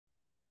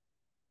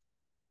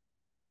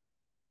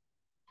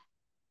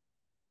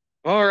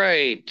All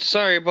right.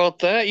 Sorry about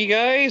that, you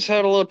guys.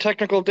 Had a little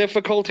technical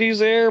difficulties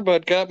there,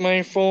 but got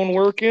my phone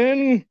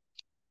working.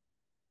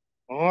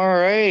 All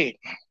right.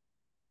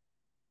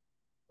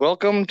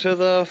 Welcome to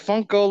the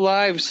Funko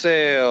live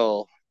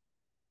sale.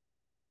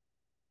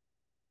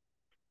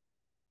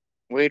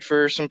 Wait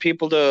for some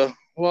people to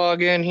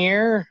log in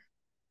here.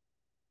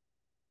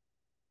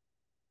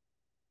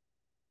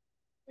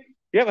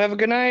 Yep, have a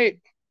good night.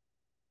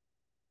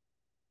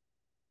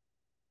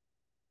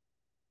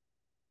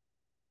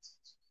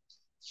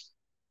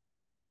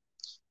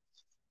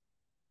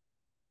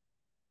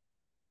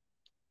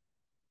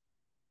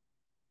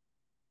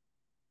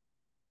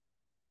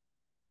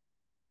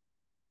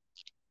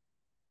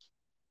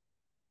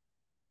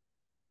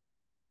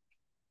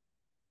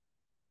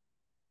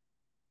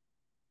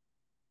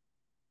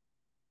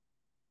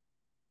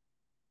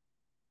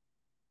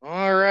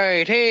 All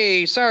right.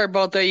 Hey, sorry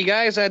about that, you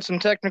guys. Had some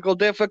technical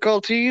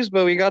difficulties,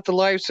 but we got the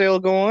live sale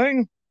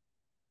going.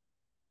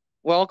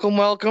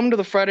 Welcome to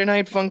the Friday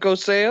Night Funko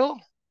sale.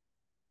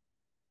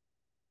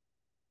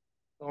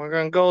 We're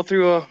going to go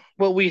through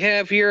what we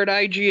have here at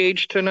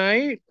IGH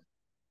tonight.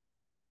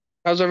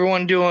 How's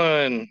everyone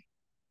doing?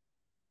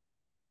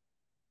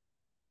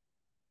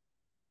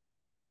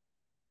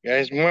 You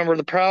guys remember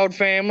the Proud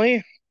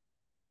family?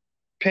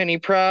 Penny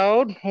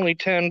Proud, only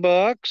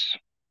 $10.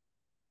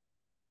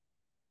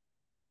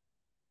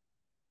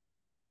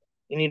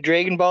 Any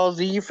Dragon Ball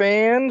Z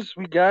fans?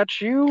 We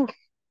got you.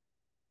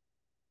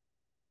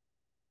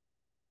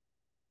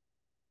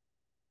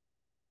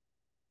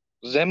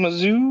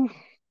 Zemazu,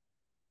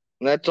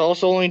 that's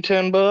also only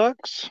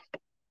 $10.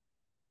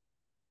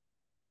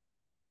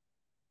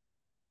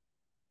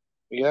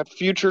 We got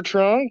Future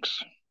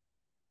Trunks.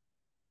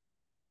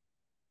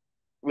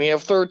 We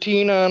have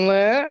 13 on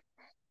that.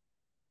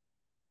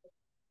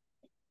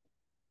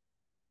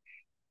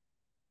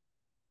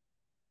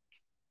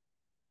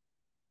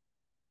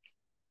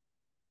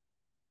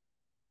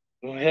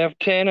 We have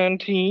 10 on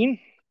Teen.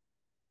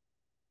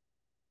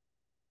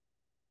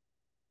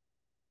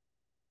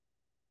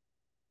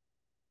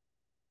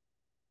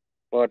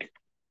 But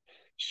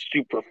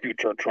Super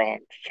Future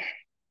Trunks.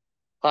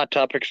 Hot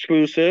Top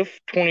exclusive,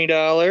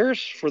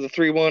 $20 for the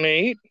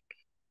 318.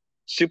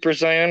 Super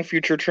Zion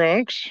Future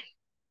Trunks.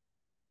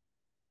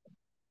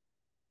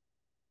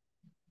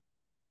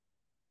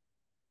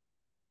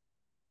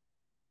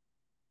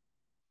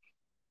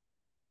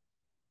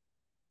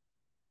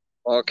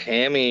 Oh,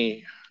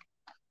 Cammy.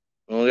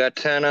 We got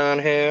 10 on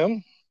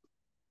him.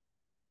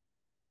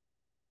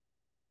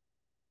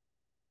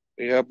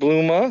 We got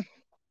Bluma.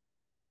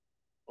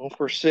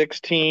 For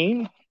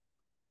 16.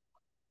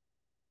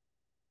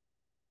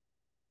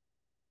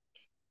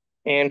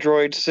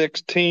 Android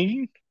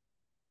 16.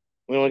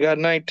 We only got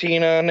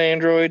 19 on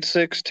Android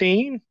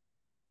 16.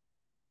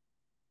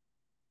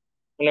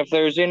 And if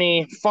there's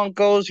any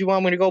Funkos you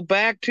want me to go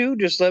back to,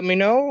 just let me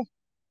know.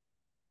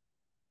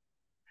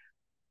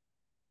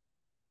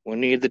 We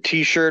need the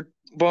t-shirt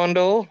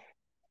bundle.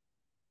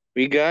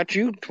 We got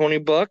you.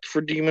 $20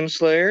 for Demon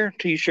Slayer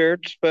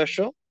t-shirt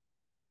special.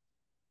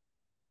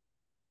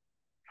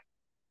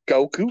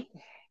 Goku.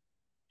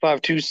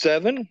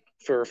 527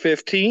 for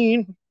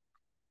 15.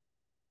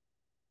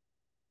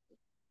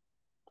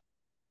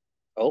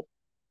 Oh,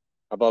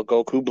 how about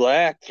Goku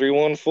Black?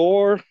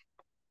 314.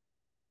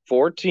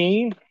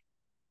 14.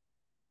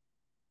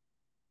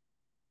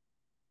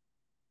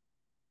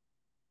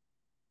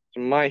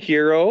 My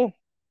Hero.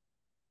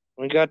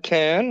 We got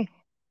 10.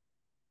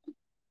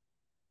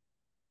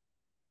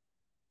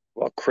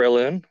 Well,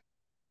 Krillin.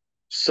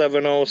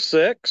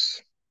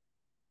 706.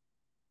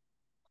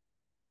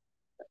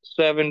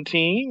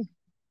 17. If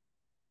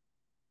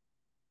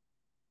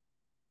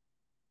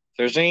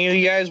there's any of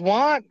you guys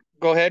want,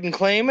 go ahead and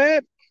claim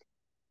it.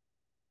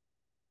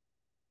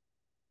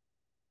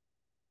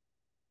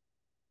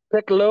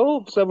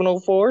 Piccolo,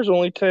 704 is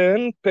only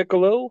 10.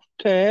 Piccolo,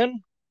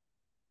 10.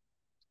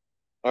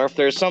 Or if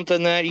there's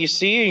something that you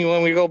see and you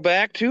want me to go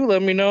back to,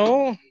 let me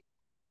know.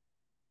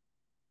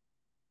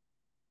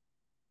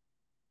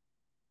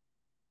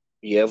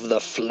 You have the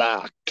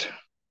flocked.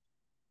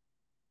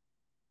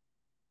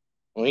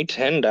 Only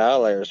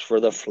 $10 for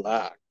the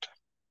flocked.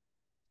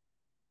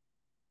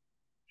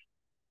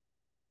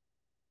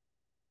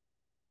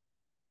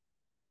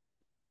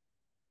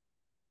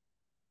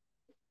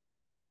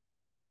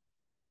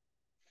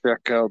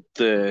 Check out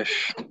the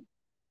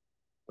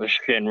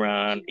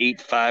Shenron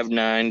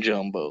 859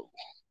 Jumbo.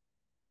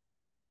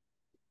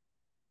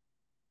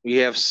 We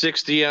have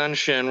 60 on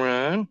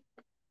Shenron.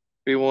 If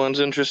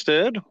anyone's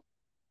interested.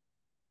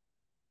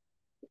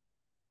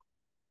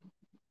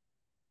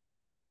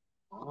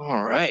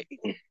 All right.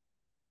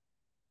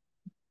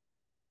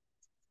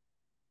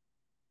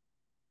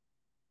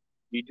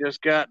 You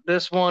just got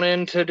this one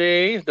in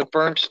today, the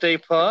Burnt Stay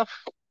Puff.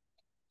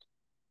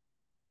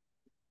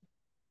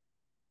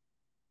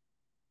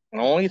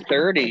 Only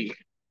 30.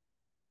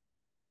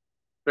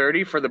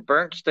 30 for the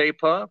Burnt Stay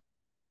Puff.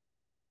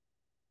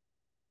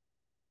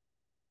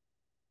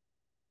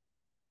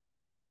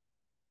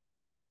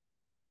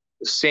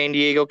 The San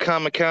Diego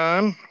Comic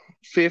Con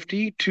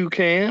 50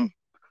 Toucan.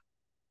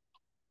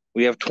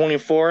 We have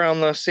 24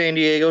 on the San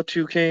Diego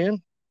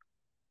Toucan.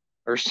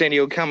 Or San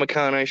Diego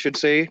Comic-Con, I should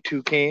say,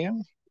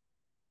 Toucan.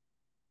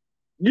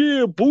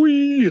 Yeah,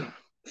 boy.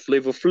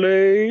 Flavor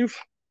Flav.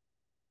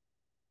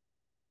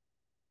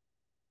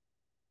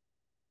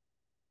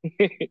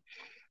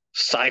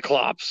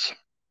 Cyclops.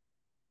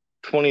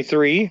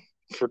 23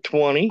 for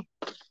 20.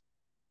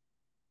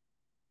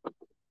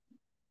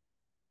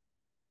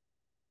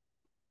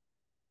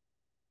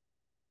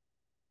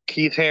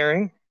 Keith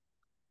Haring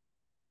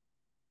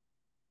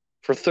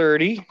for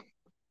 30.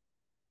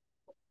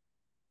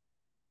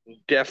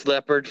 Def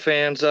Leppard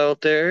fans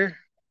out there,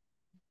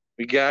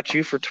 we got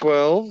you for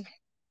 12.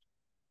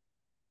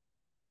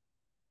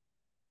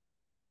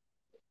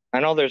 I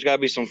know there's got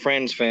to be some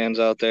Friends fans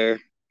out there.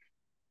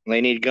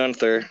 They need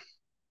Gunther.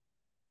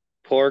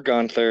 Poor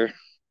Gunther.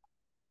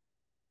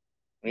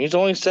 He's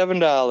only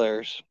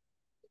 $7.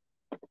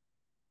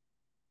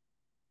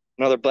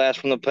 Another blast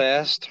from the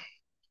past.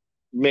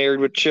 Married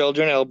with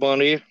Children, Al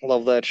Bundy.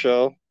 Love that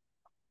show.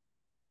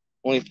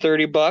 Only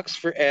 $30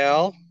 for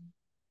Al.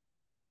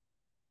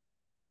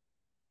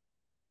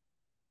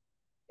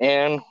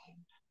 And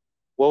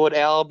what would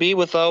Al be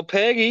without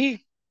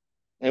Peggy?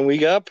 And we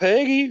got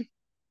Peggy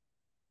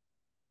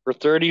for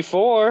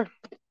 34.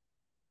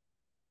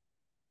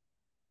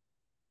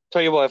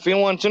 Tell you what, if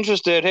anyone's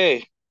interested,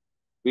 hey,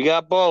 we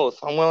got both.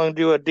 I'm willing to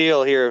do a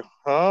deal here,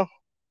 huh?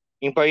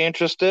 Anybody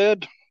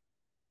interested?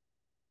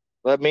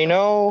 Let me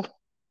know.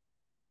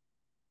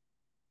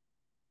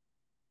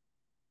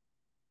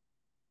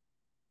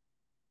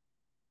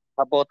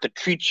 How about the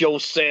treat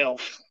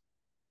yourself?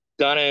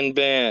 Donna and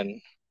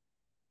Ben.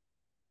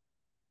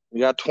 We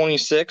got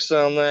 26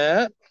 on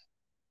that.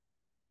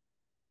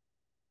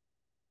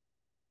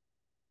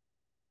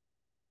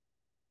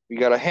 We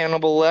got a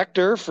Hannibal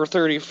Lecter for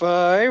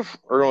 35.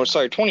 Or no,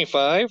 sorry,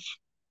 25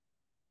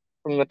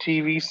 from the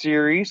TV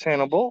series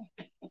Hannibal.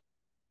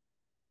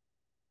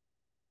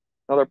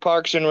 Another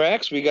Parks and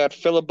Recs. We got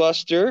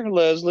Filibuster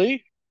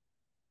Leslie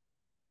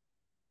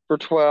for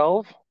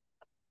 12.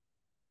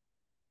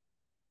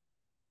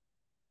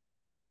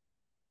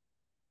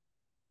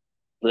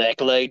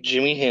 Blacklight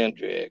Jimi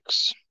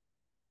Hendrix.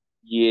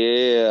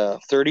 Yeah,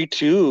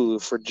 32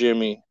 for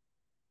Jimmy.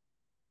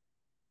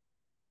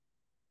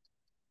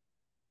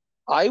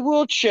 I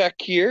will check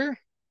here.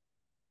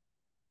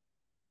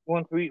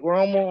 We're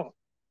almost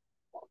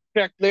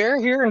checked there.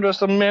 Here in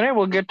just a minute,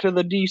 we'll get to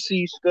the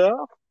DC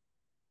stuff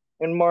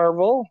and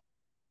Marvel.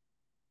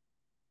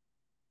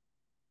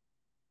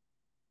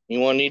 You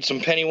want to need some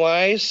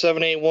Pennywise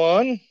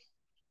 781?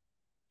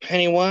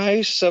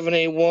 Pennywise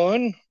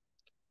 781.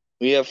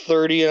 We have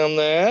 30 on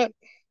that.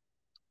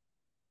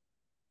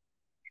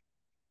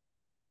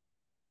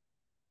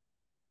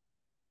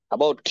 How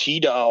about T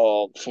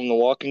Dog from The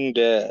Walking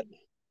Dead?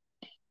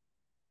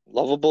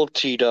 Lovable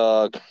T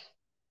Dog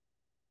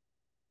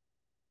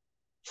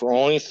for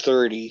only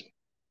 30.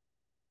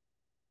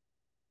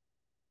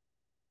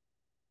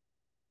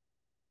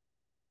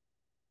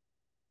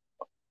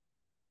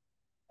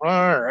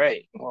 All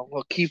right. Well,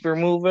 we'll keep her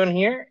moving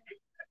here.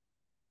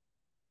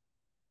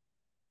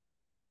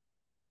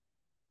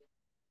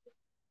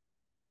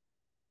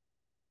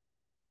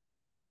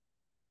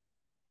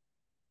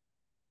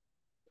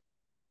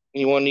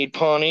 You want to need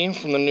Pawnee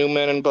from the new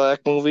Men in Black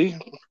movie?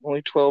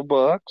 Only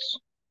 $12.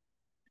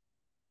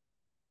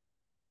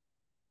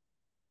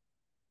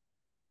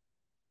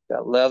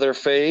 Got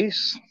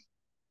Leatherface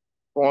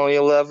for only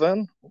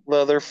 11.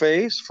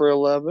 Leatherface for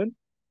 11.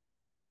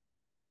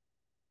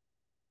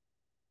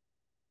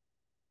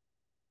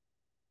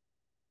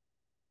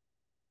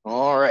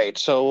 All right,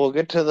 so we'll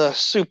get to the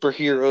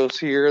superheroes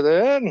here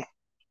then.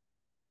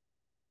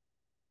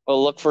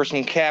 We'll look for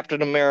some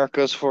Captain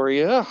Americas for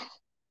you.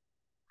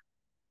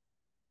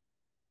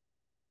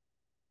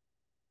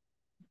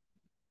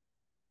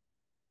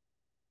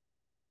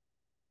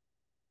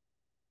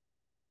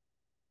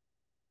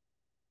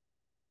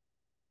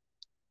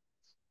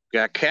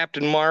 Got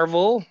Captain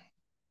Marvel.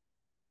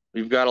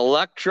 We've got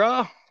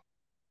Elektra.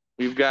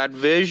 We've got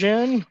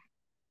Vision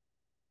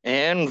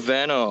and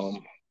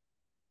Venom.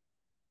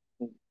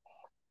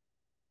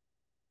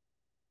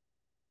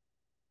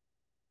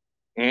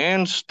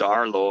 And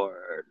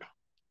Star-Lord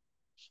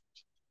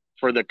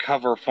for the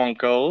cover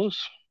Funkos.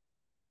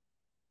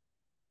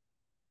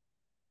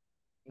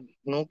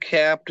 No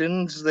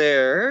captains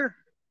there.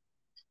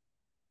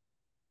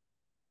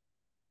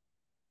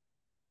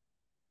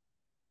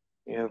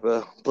 You have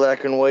a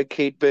black and white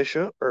Kate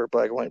Bishop, or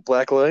black and white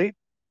Blacklight.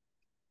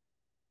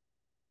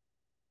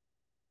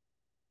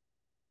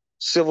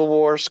 Civil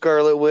War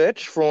Scarlet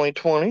Witch for only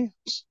 20.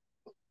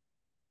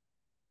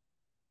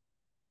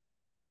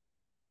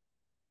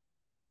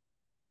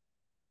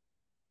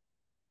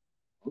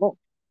 Oh.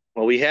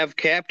 Well, we have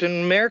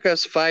Captain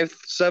America's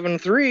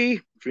 573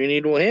 if you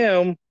need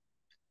him.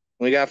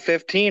 We got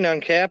 15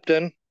 on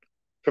Captain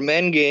from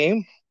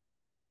Endgame.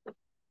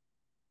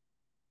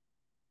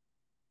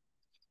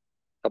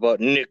 How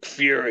about Nick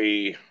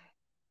Fury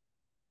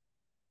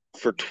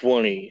for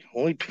 20?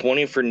 Only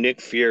 20 for Nick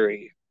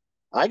Fury.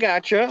 I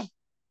gotcha.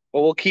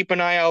 Well, we'll keep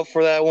an eye out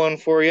for that one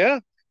for you.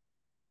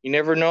 You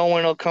never know when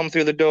it'll come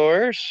through the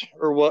doors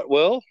or what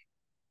will.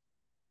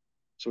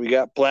 So we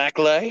got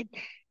Blacklight,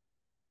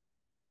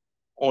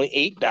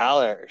 only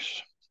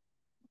 $8.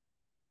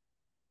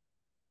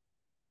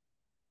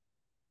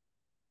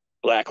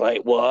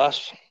 Blacklight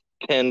Wasp,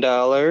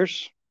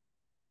 $10.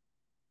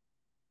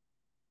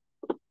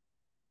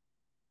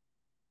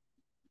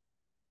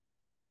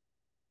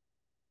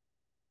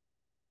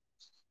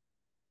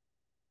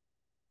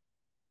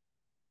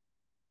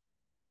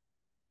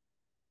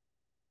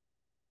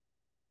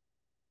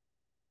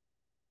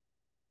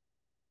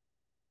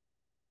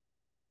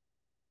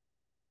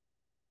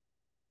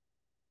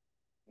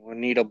 We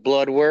need a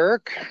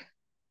Bloodwork.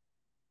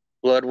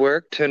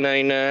 Bloodwork,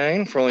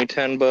 $10.99 for only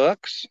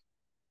 $10.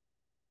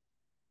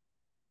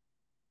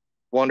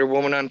 Wonder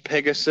Woman on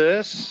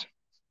Pegasus.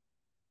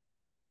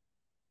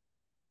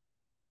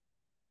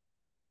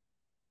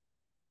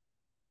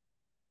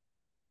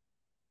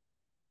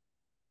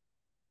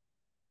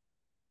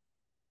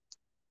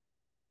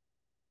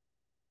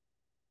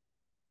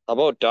 How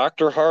about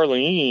Dr.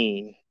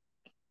 Harleen?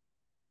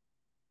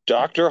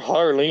 Dr.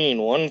 Harleen,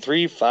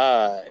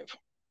 135.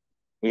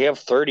 We have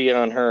 30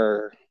 on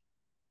her.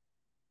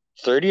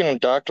 30 on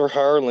Dr.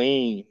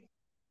 Harleen.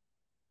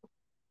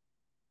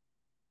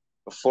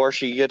 Before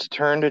she gets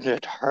turned into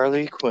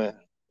Harley Quinn.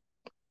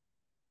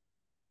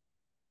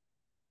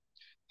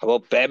 How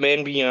about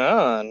Batman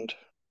Beyond?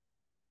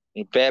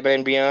 Any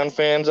Batman Beyond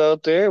fans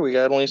out there? We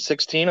got only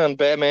 16 on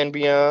Batman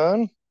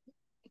Beyond.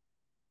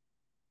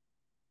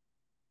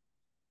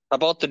 How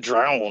about The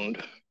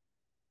Drowned?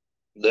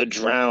 The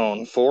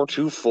Drowned,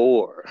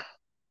 424.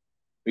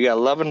 We got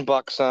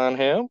 $11 on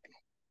him.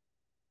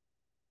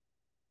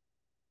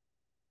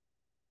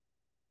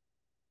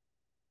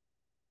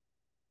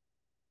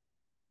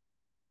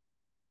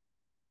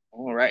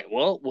 All right,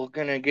 well, we're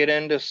gonna get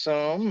into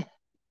some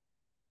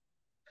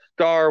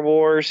Star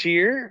Wars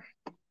here.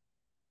 How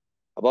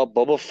about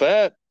Boba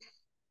Fett?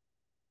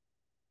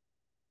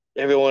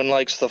 Everyone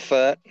likes the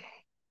Fett.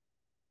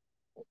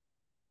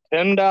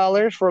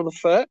 $10 for the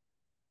Fett.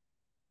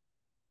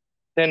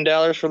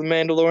 $10 for the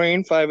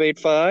Mandalorian,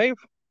 585.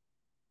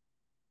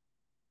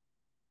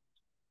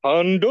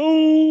 Hondo!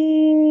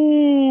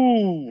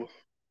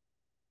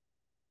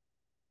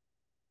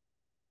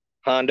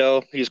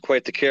 Hondo, he's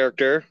quite the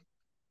character.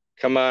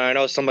 Come on, I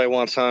know somebody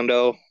wants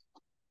Hondo.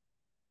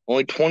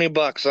 Only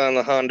 $20 on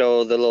the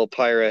Hondo, the little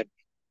pirate.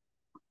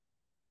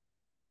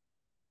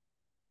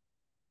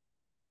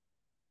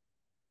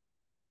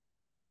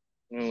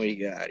 What we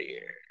got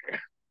here?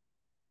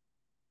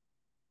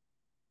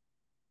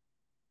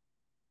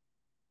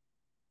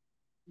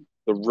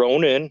 The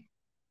Ronin.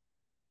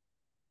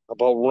 How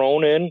about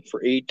Ronin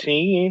for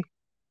 18?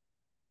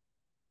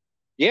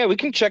 Yeah, we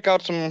can check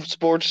out some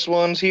sports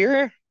ones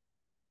here.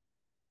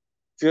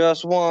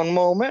 Just one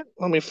moment.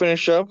 Let me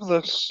finish up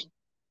this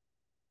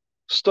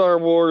Star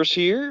Wars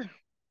here.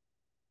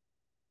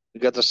 We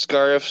got the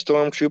Scarif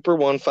Stormtrooper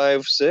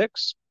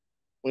 156,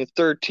 only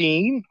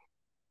 13.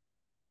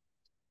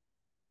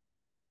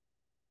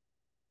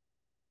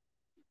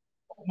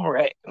 All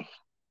right.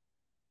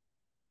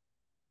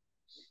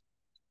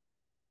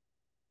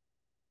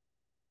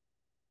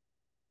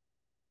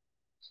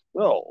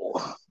 So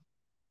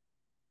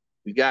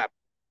we got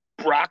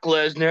Brock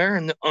Lesnar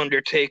and The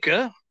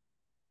Undertaker.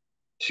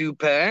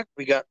 2-pack.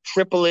 We got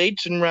Triple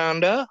H and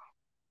Ronda.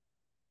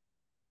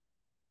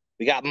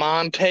 We got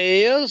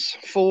Montez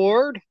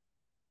Ford.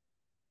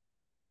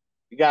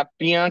 We got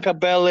Bianca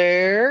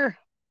Belair.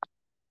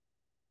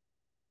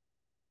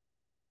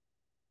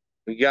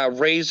 We got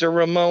Razor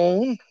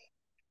Ramon.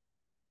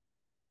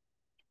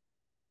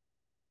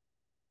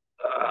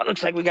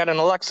 Looks like we got an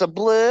Alexa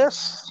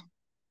Bliss.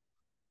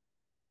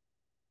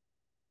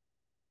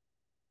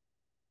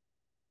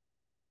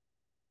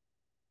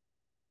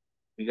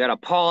 We got a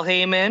Paul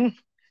Heyman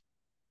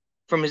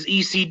from his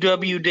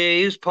ECW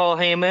days. Paul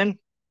Heyman.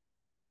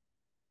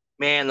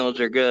 Man, those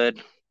are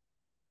good.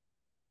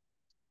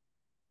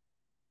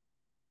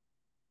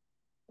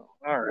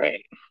 All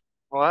right.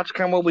 Well, that's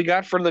kind of what we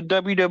got for the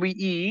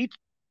WWE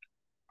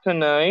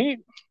tonight.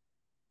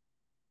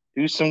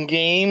 Do some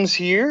games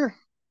here.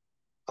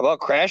 How about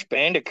Crash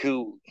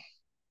Bandicoot?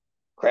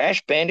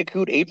 Crash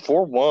Bandicoot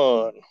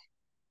 841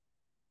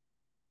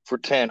 for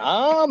 10.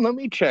 Let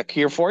me check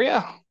here for you.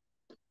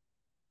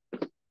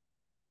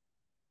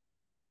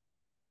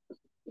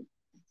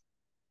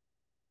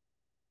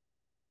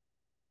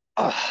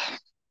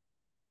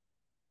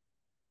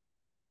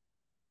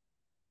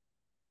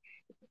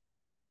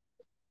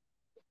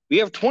 We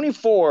have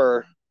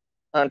 24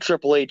 on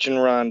Triple H and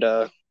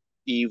Ronda,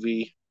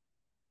 Evie.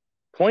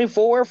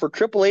 24 for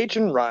Triple H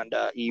and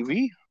Ronda,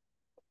 Evie.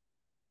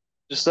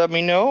 Just let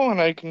me know and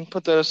I can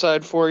put that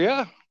aside for you.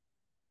 All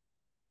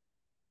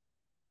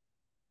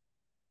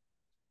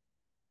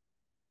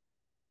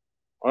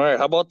right,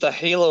 how about the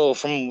Halo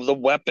from the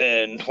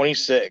Weapon?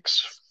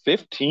 26,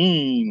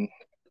 15.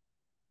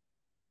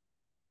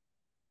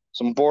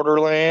 Some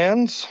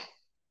Borderlands,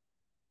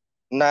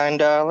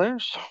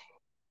 $9.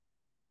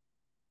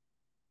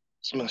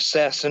 Some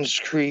Assassin's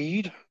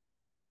Creed.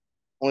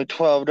 Only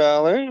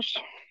 $12.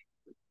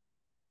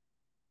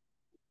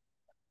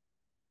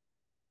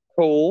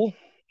 Cole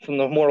from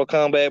the Mortal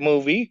Kombat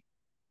movie.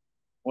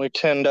 Only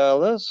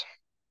 $10.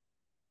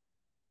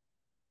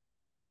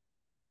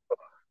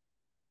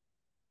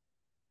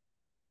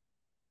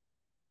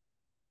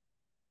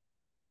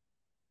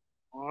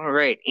 All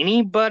right.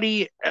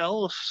 Anybody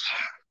else?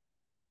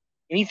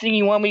 Anything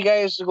you want me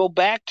guys to go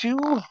back to?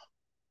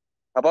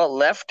 How about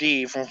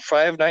Lefty from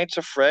Five Nights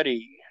at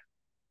Freddy?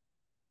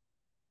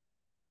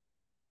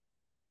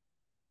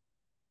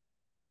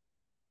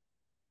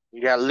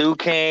 You got Liu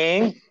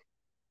Kang.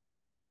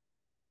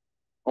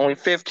 Only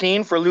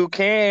 15 for Liu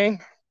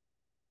Kang.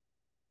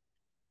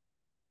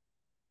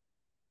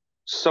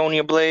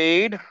 Sonya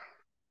Blade.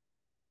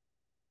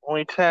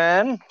 Only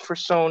 10 for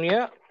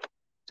Sonya.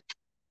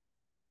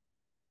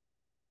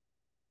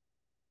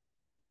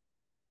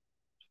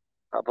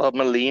 How about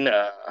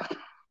Melina?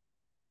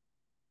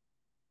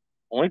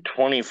 Only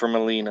 20 for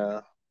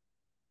Melina.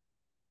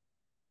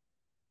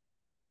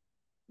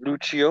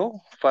 Lucio,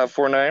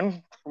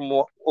 549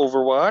 from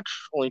Overwatch.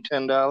 Only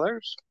 $10.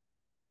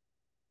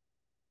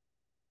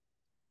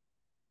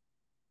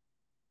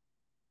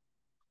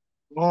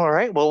 All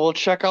right. Well, we'll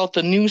check out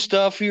the new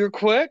stuff here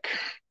quick.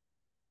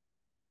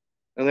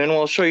 And then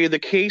we'll show you the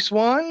case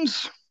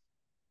ones.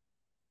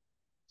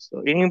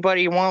 So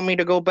anybody want me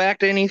to go back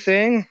to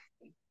anything?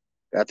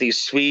 Got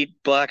these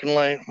sweet black and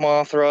light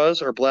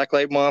Mothras or black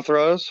light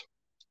Mothras.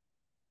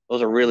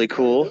 Those are really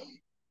cool.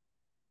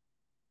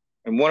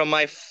 And one of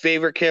my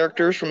favorite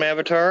characters from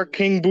Avatar,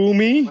 King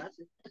Boomy.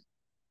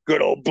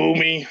 Good old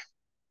Boomy.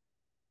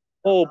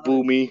 Oh,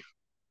 Boomy.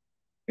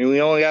 And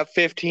we only got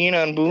 15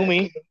 on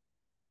Boomy.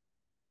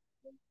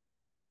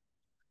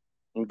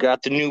 We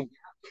got the new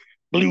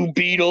Blue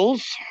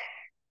Beetles.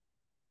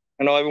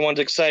 I know everyone's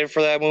excited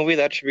for that movie.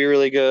 That should be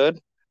really good.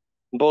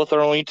 Both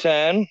are only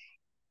 10.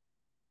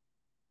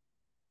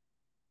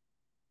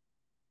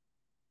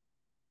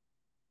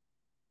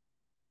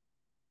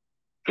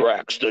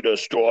 Drax the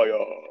Destroyer.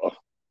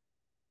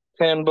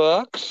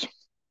 $10.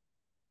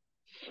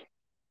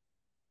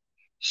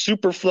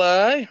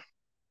 Superfly.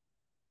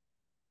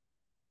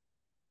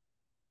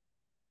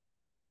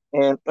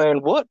 And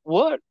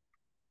what?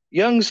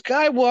 Young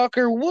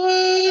Skywalker,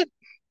 what?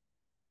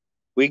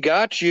 We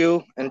got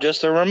you. And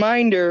just a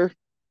reminder,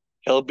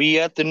 he'll be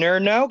at the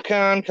Nerd Now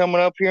Con coming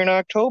up here in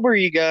October,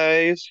 you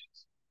guys.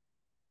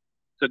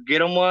 So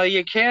get him while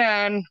you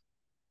can.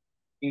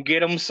 And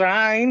get him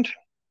signed.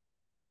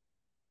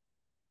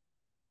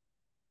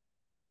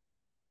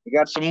 We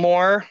got some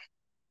more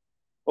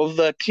of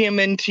the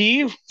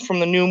TMNT from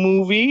the new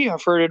movie.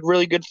 I've heard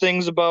really good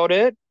things about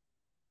it.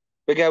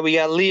 We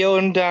got Leo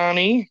and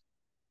Donnie.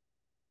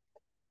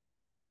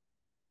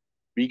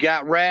 We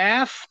got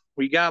Raph.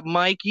 We got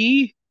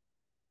Mikey.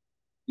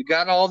 We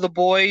got all the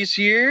boys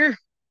here.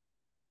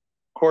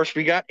 Of course,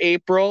 we got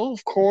April,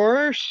 of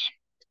course.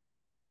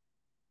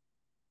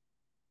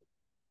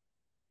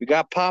 We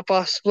got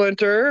Papa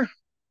Splinter.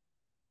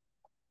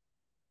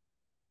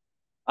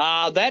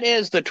 That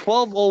is the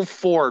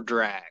 1204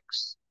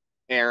 Drax,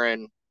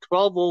 Aaron.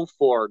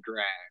 1204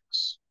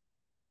 Drax.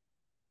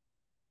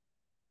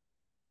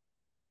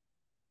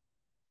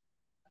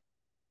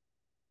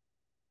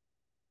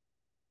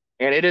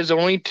 And it is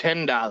only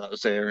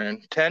 $10,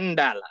 Aaron.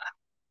 $10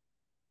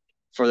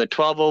 for the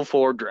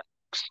 1204 Drax.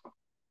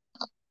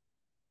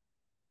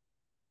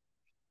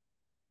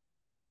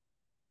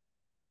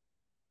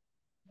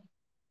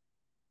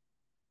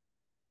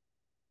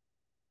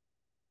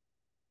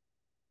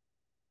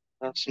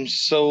 Got some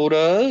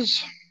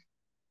sodas.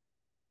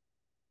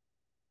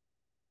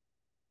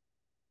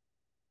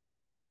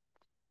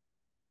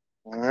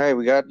 All right,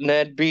 we got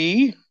Ned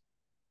B.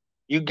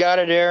 You got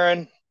it,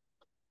 Aaron.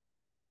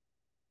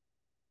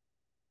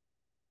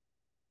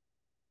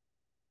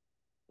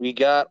 We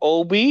got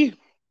Obi.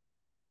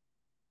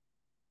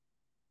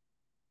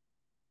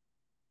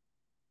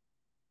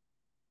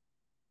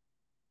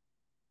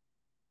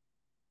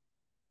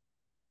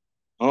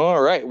 All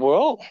right,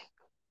 well,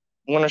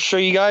 I'm going to show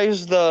you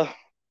guys the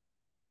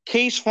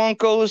case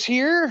Funkos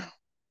here.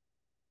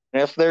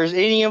 And if there's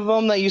any of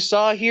them that you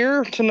saw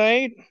here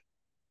tonight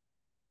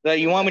that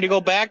you want me to go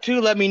back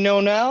to, let me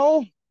know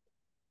now.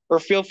 Or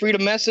feel free to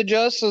message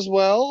us as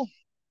well.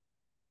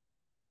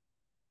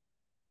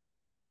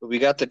 We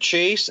got the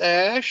Chase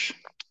Ash.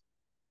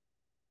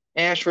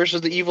 Ash versus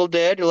the Evil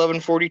Dead,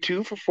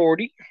 1142 for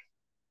 40.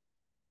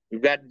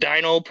 We've got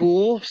Dino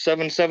Pool,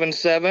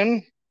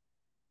 777.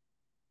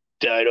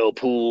 Dino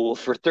Pool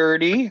for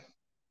 30.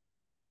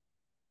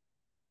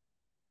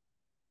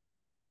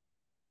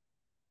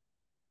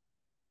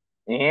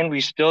 And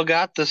we still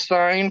got the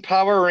signed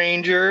Power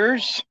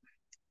Rangers,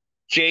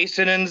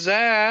 Jason and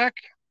Zach,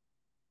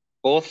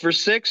 both for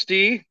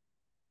 60.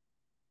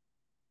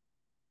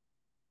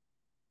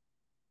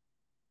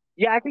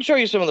 Yeah, I can show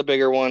you some of the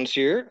bigger ones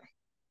here.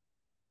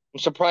 I'm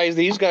surprised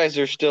these guys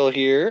are still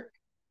here.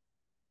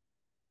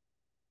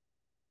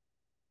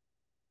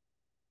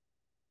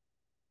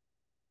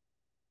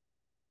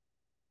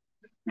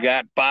 We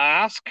got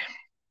Bosk.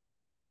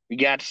 We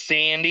got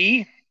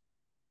Sandy.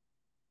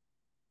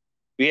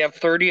 We have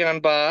 30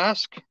 on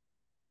Bosk.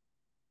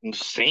 And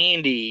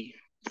Sandy.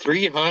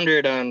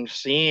 300 on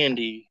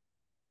Sandy.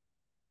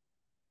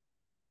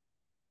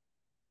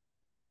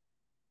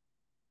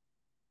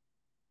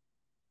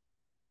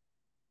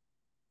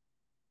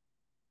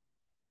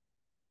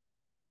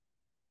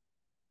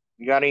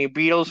 You got any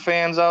Beatles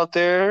fans out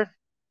there?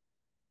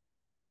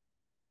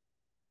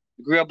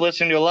 I grew up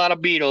listening to a lot of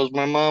Beatles.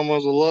 My mom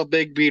was a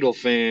big Beatle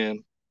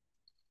fan.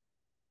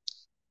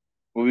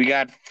 Well, we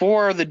got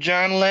 4 of the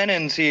John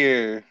Lennons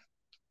here.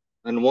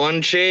 And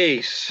 1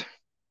 Chase.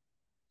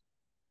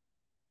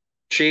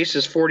 Chase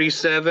is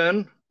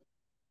 47.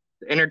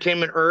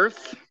 Entertainment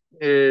Earth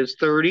is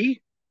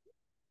 30.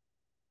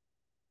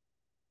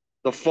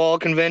 The Fall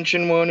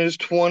Convention one is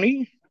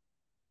 20.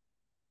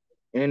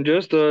 And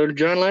just the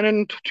John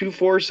Lennon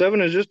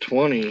 247 is just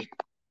 20.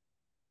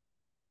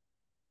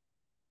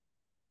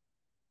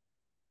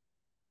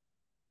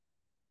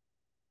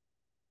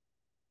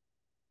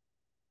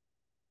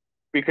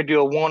 We could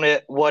do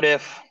a what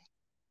if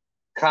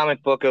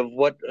comic book of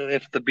what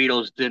if the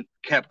Beatles did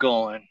kept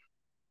going.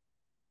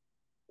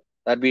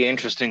 That'd be an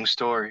interesting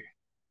story.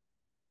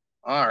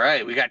 All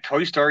right, we got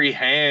Toy Story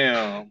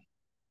Ham.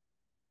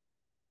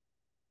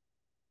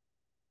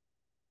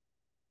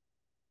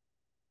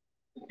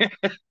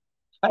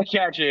 I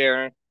got you,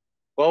 Aaron.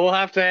 Well, we'll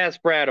have to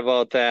ask Brad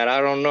about that.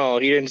 I don't know.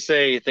 He didn't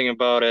say anything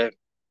about it,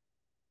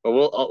 but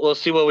we'll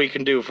see what we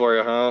can do for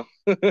you, huh?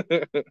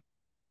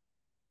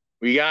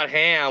 We got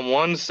Ham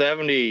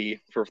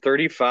 170 for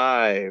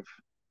 35.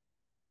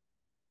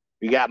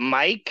 We got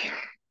Mike,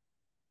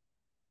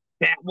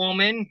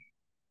 Catwoman,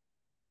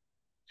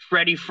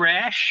 Freddy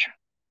Fresh.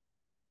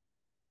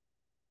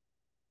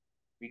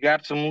 We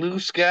got some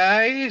loose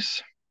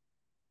guys.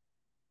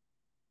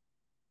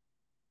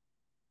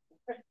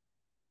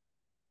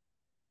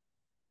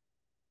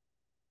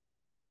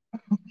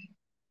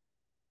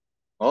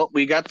 Oh,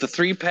 we got the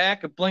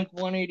 3-pack of Blink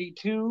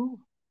 182.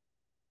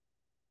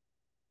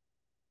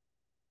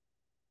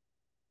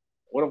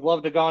 Would have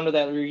loved to gone to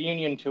that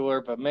reunion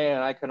tour, but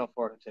man, I couldn't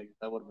afford a ticket.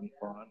 That would have been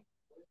fun.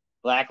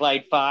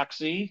 Blacklight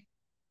Foxy.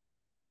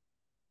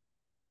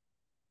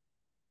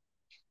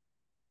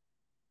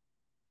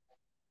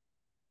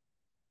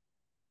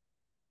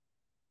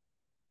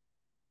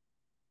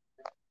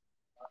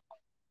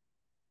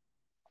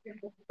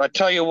 I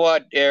tell you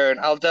what, Aaron,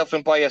 I'll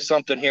definitely buy you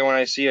something here when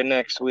I see you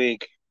next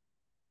week.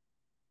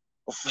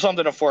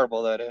 Something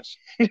affordable, that is.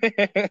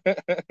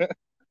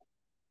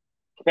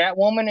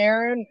 Catwoman,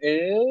 Aaron,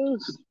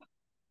 is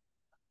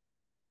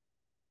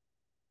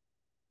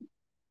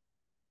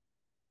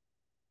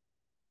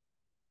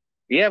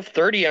you have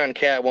 30 on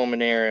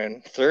Catwoman,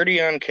 Aaron.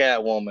 30 on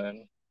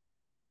Catwoman.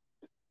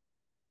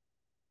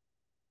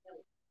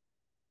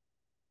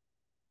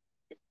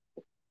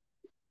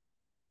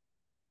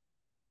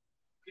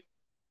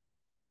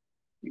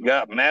 You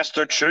got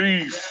Master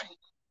Chief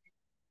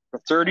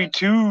for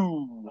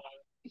 32.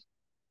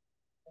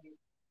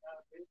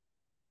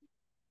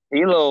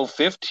 Halo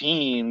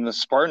 15, the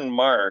Spartan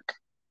Mark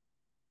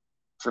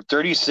for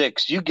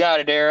 36. You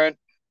got it, Aaron.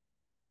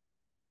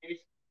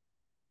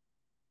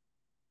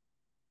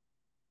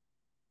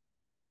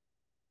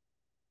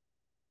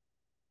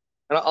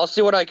 And I'll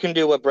see what I can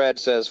do what Brad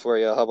says for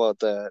you. How about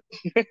that?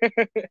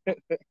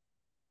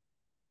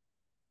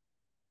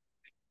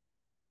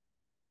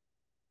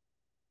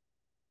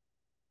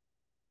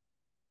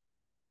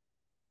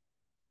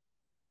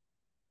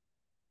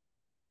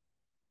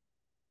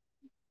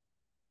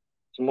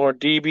 Some more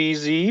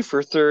DBZ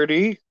for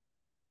 30.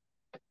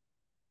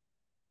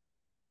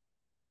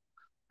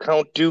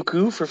 Count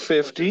Dooku for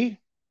 50.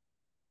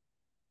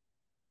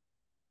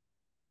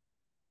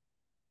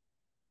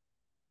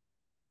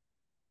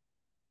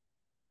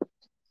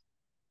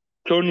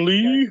 Chun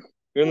Li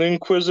and the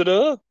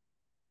Inquisitor.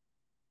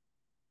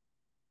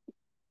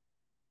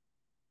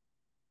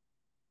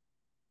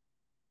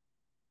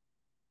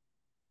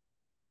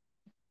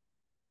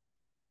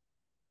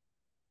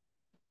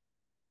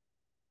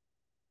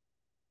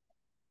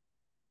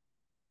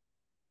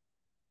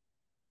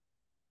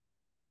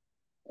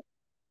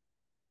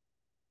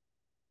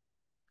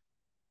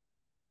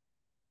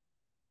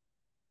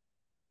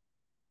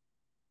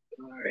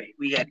 All right,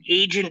 we got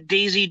Agent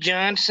Daisy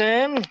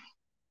Johnson,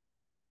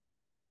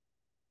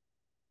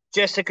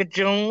 Jessica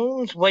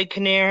Jones, White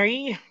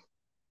Canary,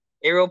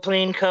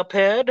 Aeroplane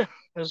Cuphead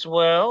as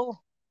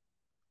well.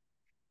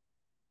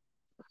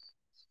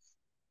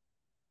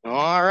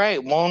 All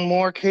right, one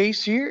more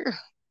case here.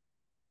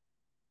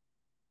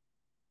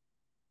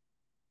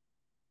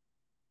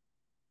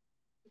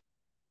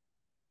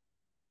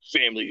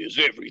 Family is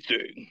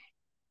everything.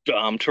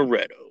 Dom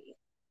Toretto.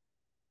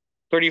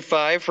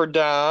 35 for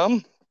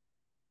Dom.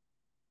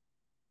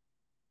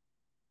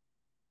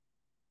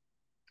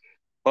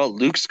 Oh,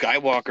 Luke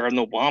Skywalker on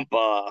the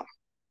Wampa.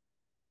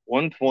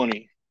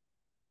 120.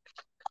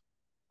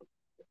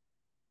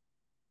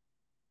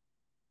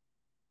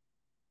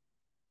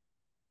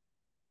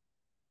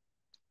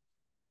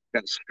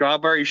 Got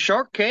Strawberry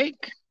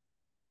Shortcake.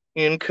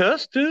 in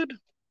custard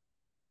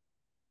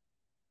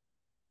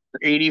for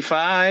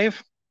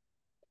 85.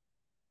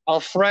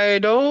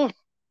 Alfredo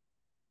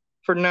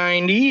for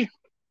 90.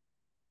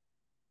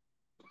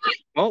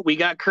 Oh, we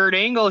got Kurt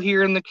Angle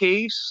here in the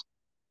case.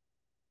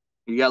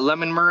 You got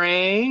lemon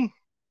meringue.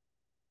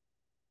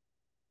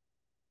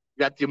 You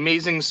got the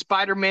Amazing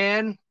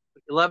Spider-Man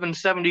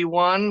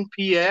 1171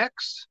 PX.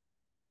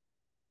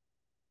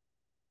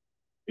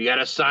 You got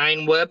a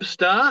signed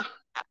Webster.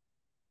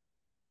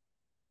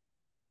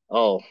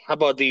 Oh, how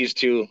about these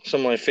two?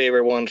 Some of my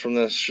favorite ones from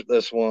this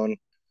one.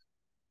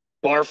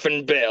 Barf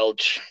and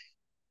Belch.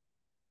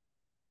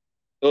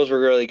 Those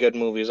were really good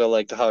movies. I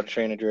liked How to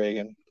Train a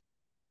Dragon.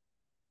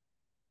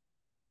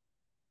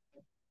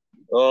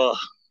 Oh,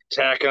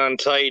 Attack on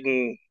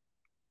Titan.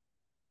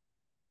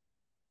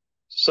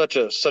 Such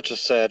a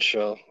sad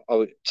show.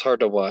 Oh, it's hard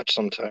to watch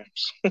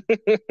sometimes.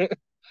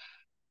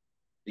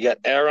 You got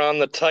Aaron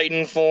the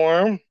Titan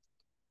form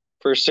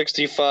for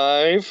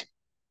 65.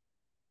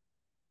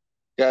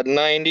 Got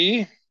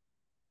 90.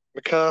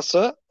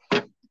 Mikasa.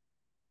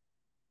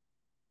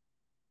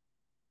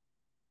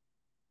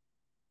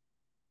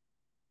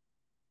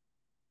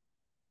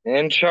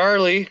 And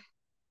Charlie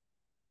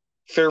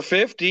for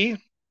 50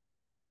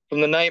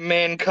 from The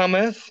Nightman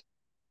Cometh.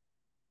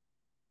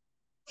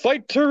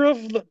 Fighter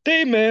of the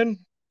Dayman.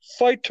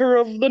 Fighter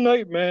of the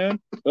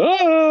Nightman.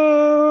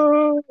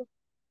 Ah!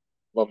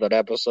 Love that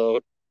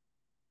episode.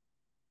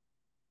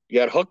 You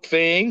got Hook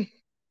Fang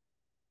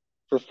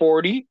for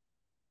 40.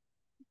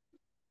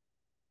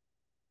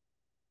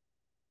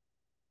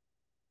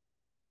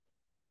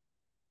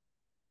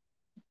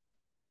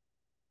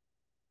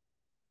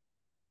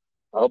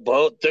 How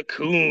about the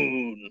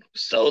Coon?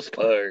 South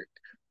Park.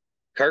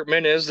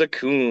 Cartman is the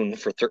Coon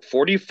for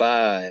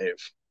 45.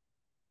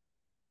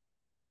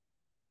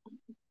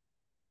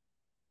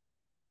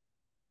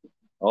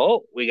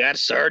 Oh, we got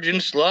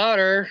Sergeant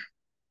Slaughter.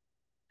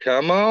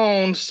 Come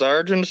on,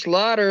 Sergeant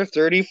Slaughter,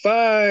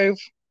 35.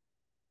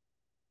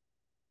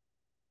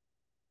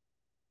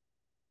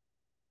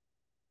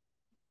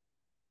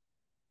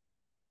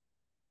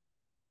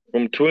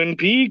 From Twin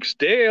Peaks,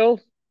 Dale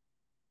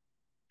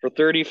for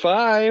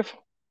 35.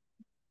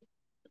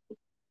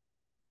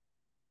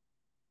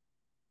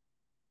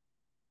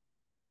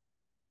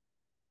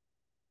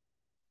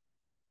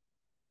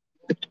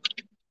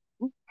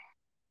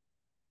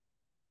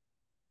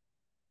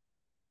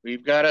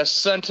 We've got a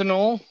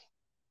Sentinel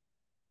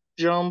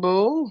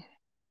Jumbo.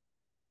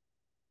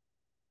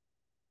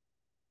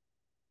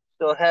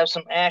 Still have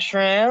some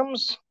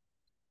Ashrams.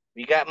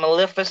 We got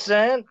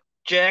Maleficent,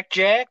 Jack,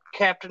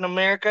 Captain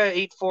America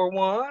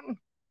 841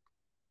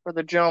 for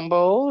the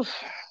Jumbos.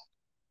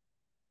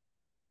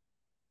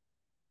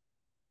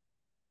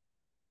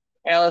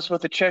 Alice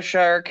with the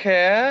Cheshire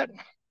Cat.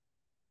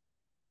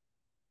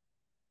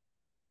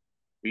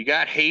 We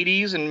got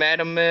Hades and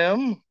Madam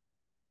Mim.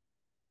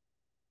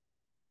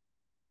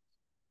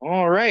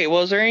 All right.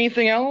 Well, is there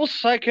anything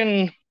else I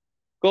can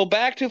go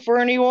back to for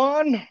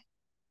anyone?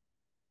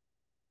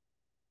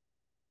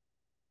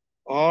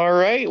 All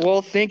right.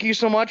 Well, thank you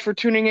so much for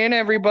tuning in,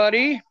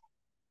 everybody.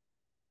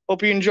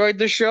 Hope you enjoyed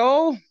the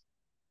show.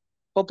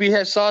 Hope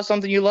you saw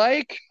something you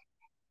like.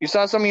 You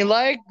saw something you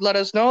like, let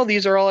us know.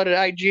 These are all at an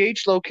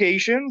IGH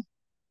location.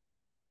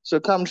 So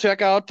come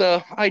check out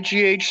the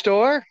IGH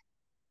store.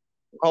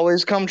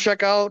 Always come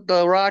check out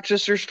the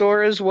Rochester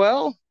store as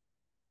well.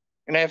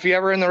 And if you're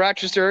ever in the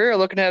Rochester area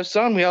looking to have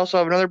fun, we also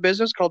have another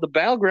business called the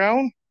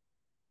Battleground.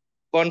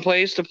 Fun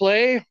place to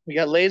play. We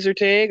got laser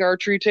tag,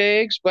 archery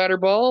tag,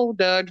 splatterball,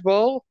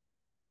 dodgeball.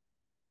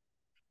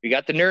 We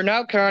got the Nerd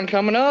Out Con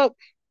coming up.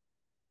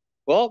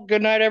 Well,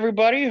 good night,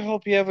 everybody.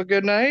 Hope you have a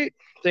good night.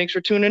 Thanks for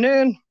tuning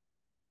in.